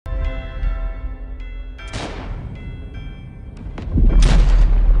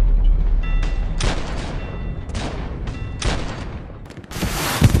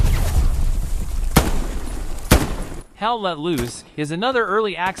Hell Let Loose is another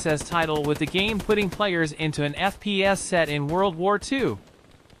early access title with the game putting players into an FPS set in World War II.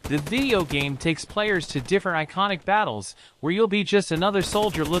 The video game takes players to different iconic battles, where you'll be just another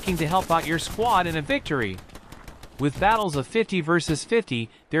soldier looking to help out your squad in a victory. With battles of 50 versus 50,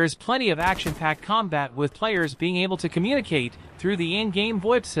 there is plenty of action-packed combat with players being able to communicate through the in-game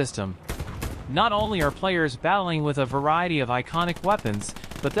VoIP system. Not only are players battling with a variety of iconic weapons,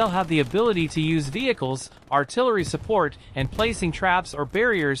 but they'll have the ability to use vehicles, artillery support, and placing traps or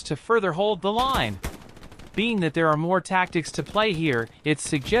barriers to further hold the line. Being that there are more tactics to play here, it's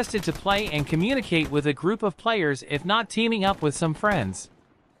suggested to play and communicate with a group of players if not teaming up with some friends.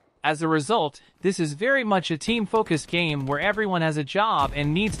 As a result, this is very much a team-focused game where everyone has a job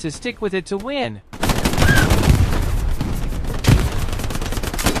and needs to stick with it to win.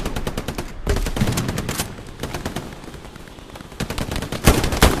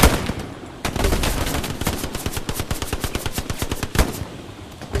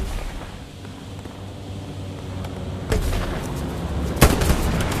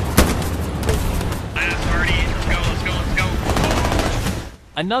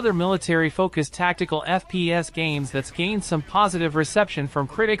 Another military-focused tactical FPS games that's gained some positive reception from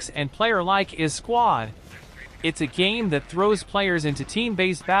critics and player alike is Squad. It's a game that throws players into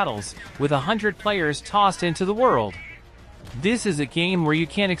team-based battles, with 100 players tossed into the world. This is a game where you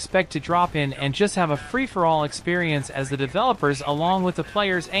can't expect to drop in and just have a free-for-all experience, as the developers along with the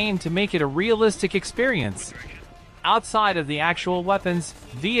players aim to make it a realistic experience. Outside of the actual weapons,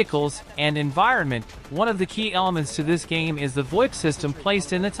 vehicles, and environment, one of the key elements to this game is the VoIP system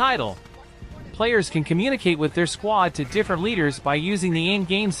placed in the title. Players can communicate with their squad to different leaders by using the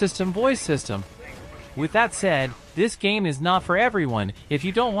in-game system voice system. With that said, this game is not for everyone. If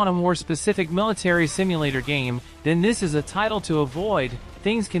you don't want a more specific military simulator game, then this is a title to avoid.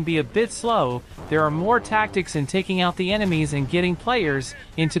 Things can be a bit slow, there are more tactics in taking out the enemies and getting players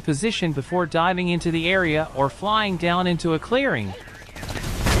into position before diving into the area or flying down into a clearing.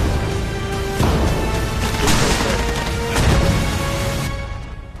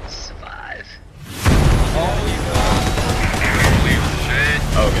 Survive.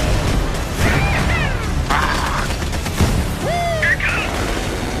 Oh god.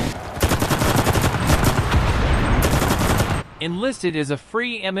 Enlisted is a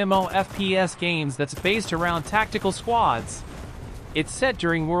free MMO FPS game that's based around tactical squads. It's set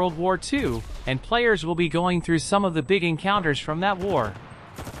during World War II, and players will be going through some of the big encounters from that war.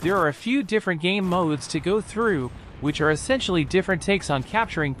 There are a few different game modes to go through, which are essentially different takes on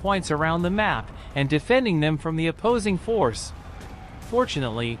capturing points around the map and defending them from the opposing force.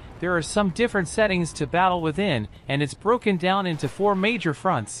 Fortunately, there are some different settings to battle within, and it's broken down into 4 major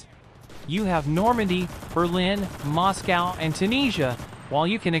fronts. You have Normandy, Berlin, Moscow, and Tunisia. While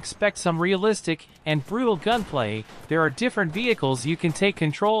you can expect some realistic and brutal gunplay, there are different vehicles you can take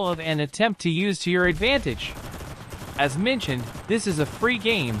control of and attempt to use to your advantage. As mentioned, this is a free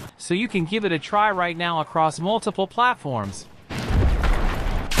game, so you can give it a try right now across multiple platforms.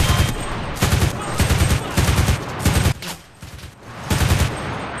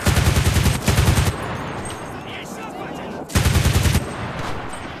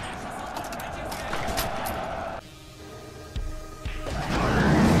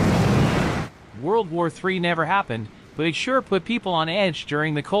 World War III never happened, but it sure put people on edge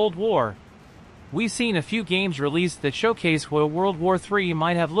during the Cold War. We've seen a few games released that showcase what World War III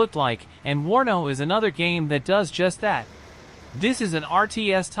might have looked like, and WARNO is another game that does just that. This is an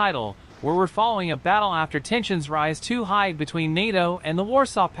RTS title, where we're following a battle after tensions rise too high between NATO and the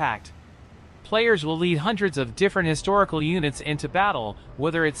Warsaw Pact. Players will lead hundreds of different historical units into battle,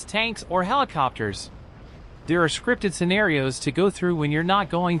 whether it's tanks or helicopters. There are scripted scenarios to go through when you're not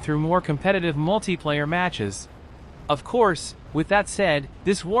going through more competitive multiplayer matches. Of course, with that said,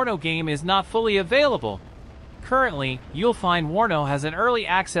 this WARNO game is not fully available. Currently, you'll find WARNO has an early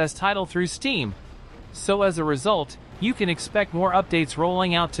access title through Steam. So as a result, you can expect more updates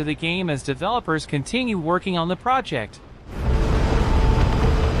rolling out to the game as developers continue working on the project.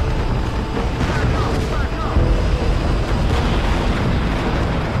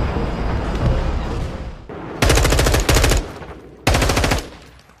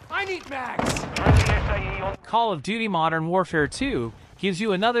 Call of Duty Modern Warfare 2 gives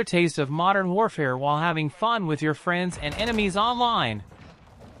you another taste of modern warfare while having fun with your friends and enemies online.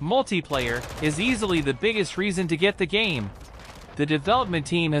 Multiplayer is easily the biggest reason to get the game. The development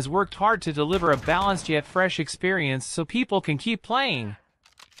team has worked hard to deliver a balanced yet fresh experience so people can keep playing.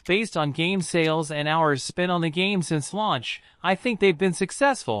 Based on game sales and hours spent on the game since launch, I think they've been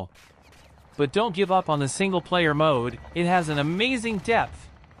successful. But don't give up on the single-player mode, it has an amazing depth.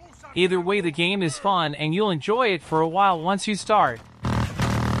 Either way, the game is fun and you'll enjoy it for a while once you start. The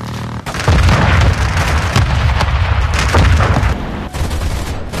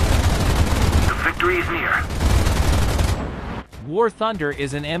victory is near. War Thunder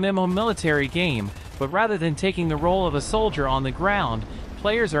is an MMO military game, but rather than taking the role of a soldier on the ground,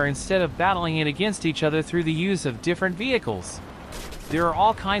 players are instead of battling it against each other through the use of different vehicles. There are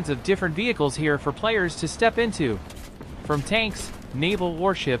all kinds of different vehicles here for players to step into. From tanks, naval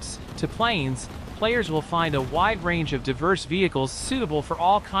warships, to planes, players will find a wide range of diverse vehicles suitable for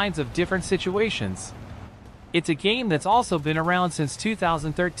all kinds of different situations. It's a game that's also been around since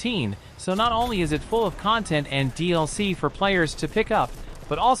 2013, so not only is it full of content and DLC for players to pick up,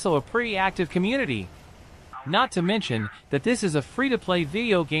 but also a pretty active community. Not to mention that this is a free-to-play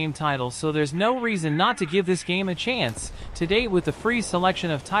video game title, so there's no reason not to give this game a chance, to date with the free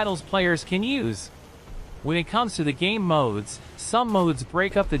selection of titles players can use. When it comes to the game modes, some modes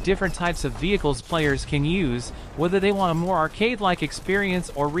break up the different types of vehicles players can use, whether they want a more arcade-like experience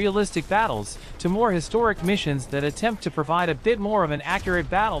or realistic battles, to more historic missions that attempt to provide a bit more of an accurate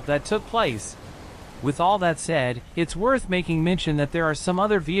battle that took place. With all that said, it's worth making mention that there are some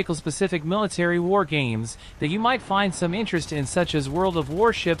other vehicle-specific military war games that you might find some interest in, such as World of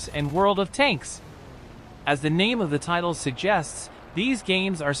Warships and World of Tanks. As the name of the title suggests, these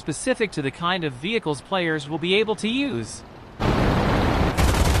games are specific to the kind of vehicles players will be able to use.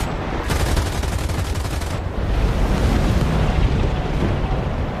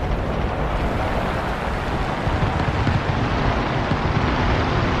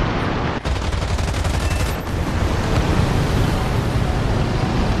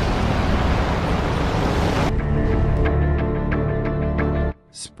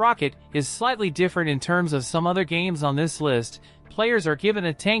 Sprocket is slightly different in terms of some other games on this list. Players are given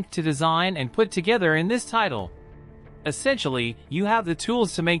a tank to design and put together in this title. Essentially, you have the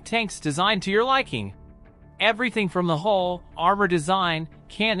tools to make tanks designed to your liking. Everything from the hull, armor design,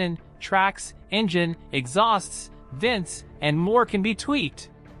 cannon, tracks, engine, exhausts, vents, and more can be tweaked.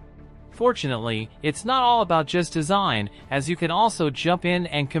 Fortunately, it's not all about just design, as you can also jump in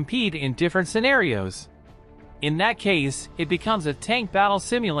and compete in different scenarios. In that case, it becomes a tank battle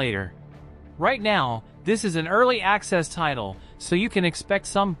simulator. Right now, this is an early access title, so you can expect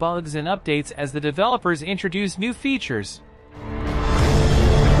some bugs and updates as the developers introduce new features.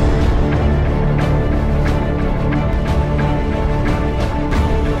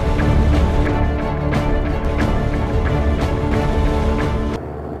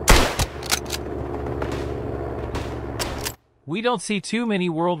 We don't see too many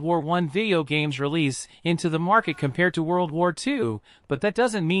World War I video games release into the market compared to World War II, but that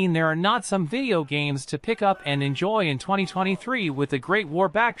doesn't mean there are not some video games to pick up and enjoy in 2023 with a great war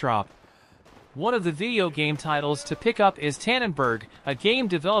backdrop. One of the video game titles to pick up is Tannenberg, a game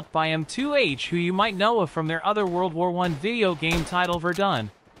developed by M2H, who you might know of from their other World War I video game title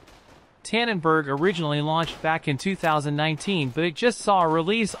Verdun. Tannenberg originally launched back in 2019, but it just saw a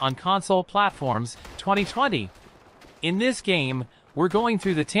release on console platforms 2020. In this game, we're going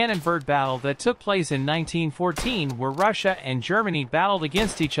through the Tannenberg battle that took place in 1914, where Russia and Germany battled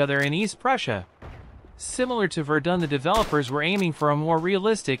against each other in East Prussia. Similar to Verdun, the developers were aiming for a more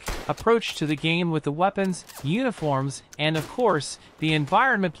realistic approach to the game with the weapons, uniforms, and of course, the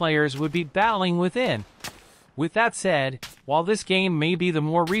environment players would be battling within. With that said, while this game may be the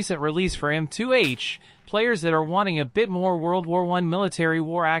more recent release for M2H, players that are wanting a bit more World War I military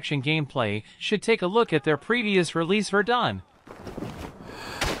war action gameplay should take a look at their previous release Verdun.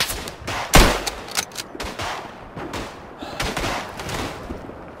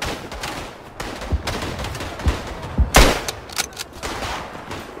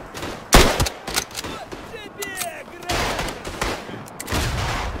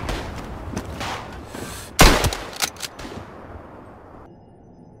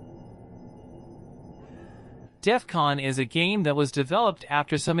 Defcon is a game that was developed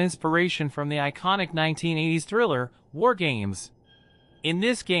after some inspiration from the iconic 1980s thriller, War Games. In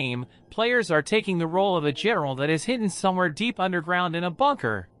this game, players are taking the role of a general that is hidden somewhere deep underground in a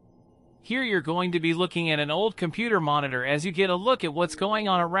bunker. Here you're going to be looking at an old computer monitor as you get a look at what's going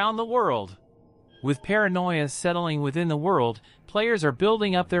on around the world. With paranoia settling within the world, players are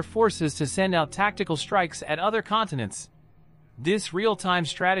building up their forces to send out tactical strikes at other continents. This real-time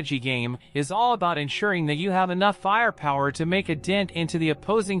strategy game is all about ensuring that you have enough firepower to make a dent into the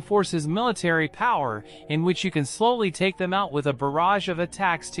opposing force's military power, in which you can slowly take them out with a barrage of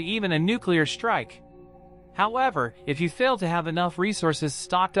attacks to even a nuclear strike. However, if you fail to have enough resources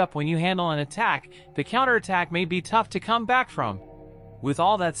stocked up when you handle an attack, the counterattack may be tough to come back from. With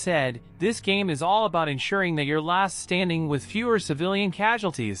all that said, this game is all about ensuring that you're last standing with fewer civilian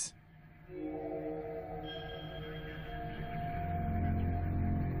casualties.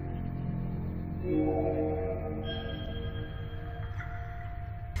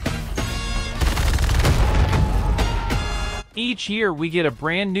 Each year we get a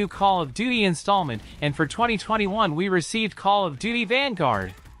brand new Call of Duty installment, and for 2021 we received Call of Duty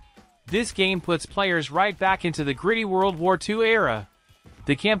Vanguard. This game puts players right back into the gritty World War II era.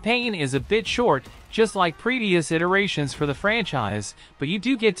 The campaign is a bit short, just like previous iterations for the franchise, but you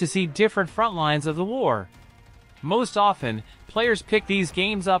do get to see different front lines of the war. Most often, players pick these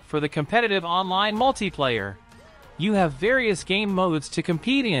games up for the competitive online multiplayer. You have various game modes to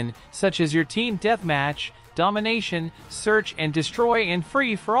compete in, such as your team deathmatch, domination, search and destroy, and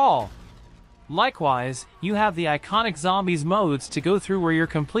free for all. Likewise, you have the iconic zombies modes to go through where you're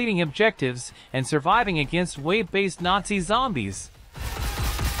completing objectives and surviving against wave-based Nazi zombies.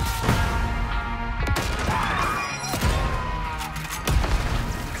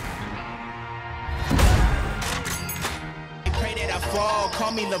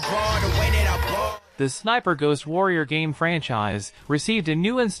 The Sniper Ghost Warrior game franchise received a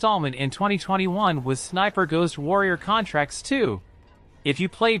new installment in 2021 with Sniper Ghost Warrior Contracts 2. If you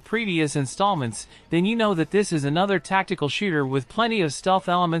played previous installments, then you know that this is another tactical shooter with plenty of stealth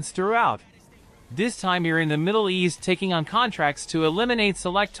elements throughout. This time you're in the Middle East taking on contracts to eliminate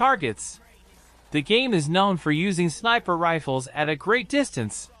select targets. The game is known for using sniper rifles at a great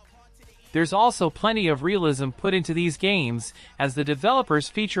distance. There's also plenty of realism put into these games, as the developers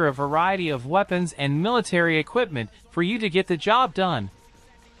feature a variety of weapons and military equipment for you to get the job done.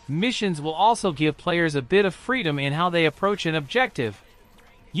 Missions will also give players a bit of freedom in how they approach an objective.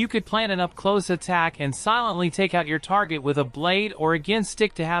 You could plan an up-close attack and silently take out your target with a blade, or again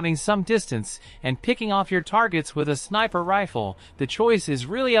stick to having some distance and picking off your targets with a sniper rifle. The choice is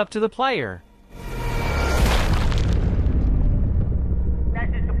really up to the player.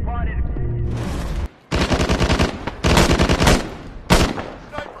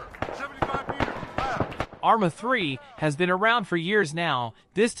 Arma 3 has been around for years now.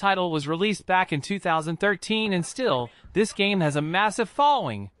 This title was released back in 2013, and still, this game has a massive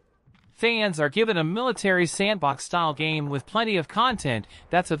following. Fans are given a military sandbox-style game with plenty of content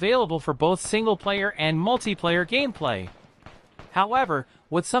that's available for both single-player and multiplayer gameplay. However,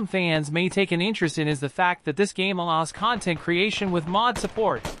 what some fans may take an interest in is the fact that this game allows content creation with mod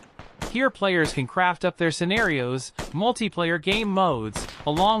support. Here players can craft up their scenarios, multiplayer game modes,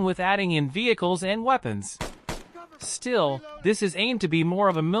 along with adding in vehicles and weapons. Still, this is aimed to be more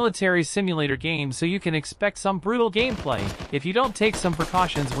of a military simulator game, so you can expect some brutal gameplay if you don't take some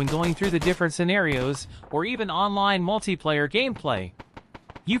precautions when going through the different scenarios, or even online multiplayer gameplay.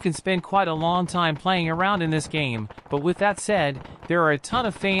 You can spend quite a long time playing around in this game, but with that said, there are a ton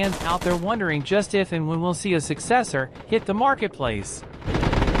of fans out there wondering just if and when we'll see a successor hit the marketplace.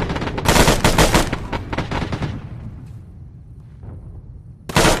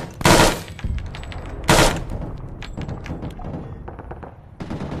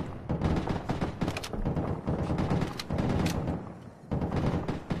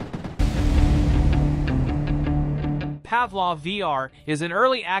 Pavlov VR is an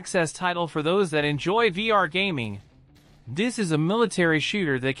early access title for those that enjoy VR gaming. This is a military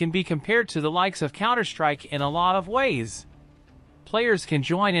shooter that can be compared to the likes of Counter-Strike in a lot of ways. Players can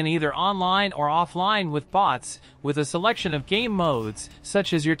join in either online or offline with bots, with a selection of game modes,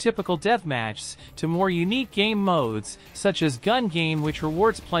 such as your typical deathmatch, to more unique game modes, such as gun game, which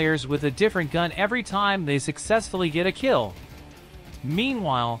rewards players with a different gun every time they successfully get a kill.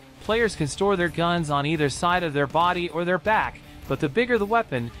 Meanwhile, players can store their guns on either side of their body or their back, but the bigger the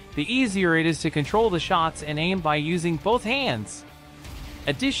weapon, the easier it is to control the shots and aim by using both hands.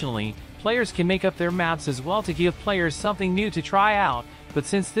 Additionally, players can make up their maps as well to give players something new to try out, but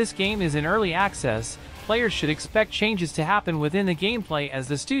since this game is in early access, players should expect changes to happen within the gameplay as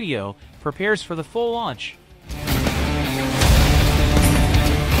the studio prepares for the full launch.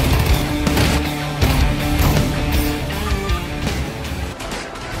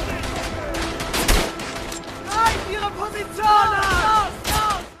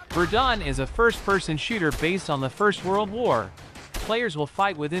 Verdun is a first-person shooter based on the First World War. Players will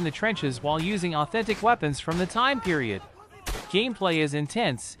fight within the trenches while using authentic weapons from the time period. Gameplay is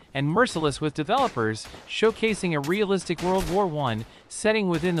intense and merciless, with developers showcasing a realistic World War I setting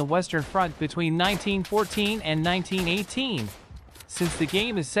within the Western Front between 1914 and 1918. Since the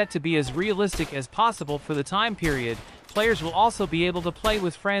game is set to be as realistic as possible for the time period, players will also be able to play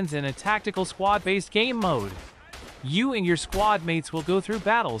with friends in a tactical squad-based game mode. You and your squad mates will go through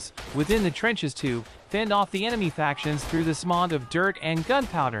battles within the trenches to fend off the enemy factions through the smog of dirt and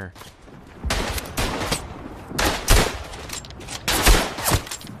gunpowder.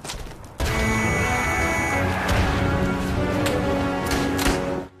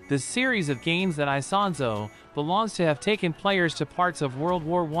 The series of games that Isonzo belongs to have taken players to parts of World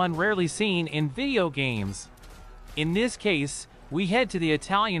War I rarely seen in video games. In this case, we head to the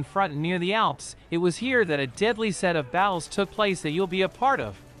Italian front near the Alps. It was here that a deadly set of battles took place that you'll be a part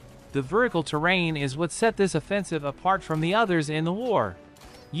of. The vertical terrain is what set this offensive apart from the others in the war.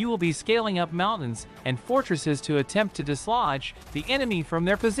 You will be scaling up mountains and fortresses to attempt to dislodge the enemy from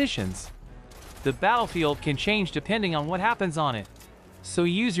their positions. The battlefield can change depending on what happens on it. So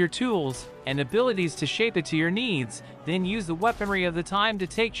use your tools and abilities to shape it to your needs, then use the weaponry of the time to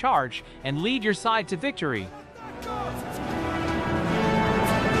take charge and lead your side to victory.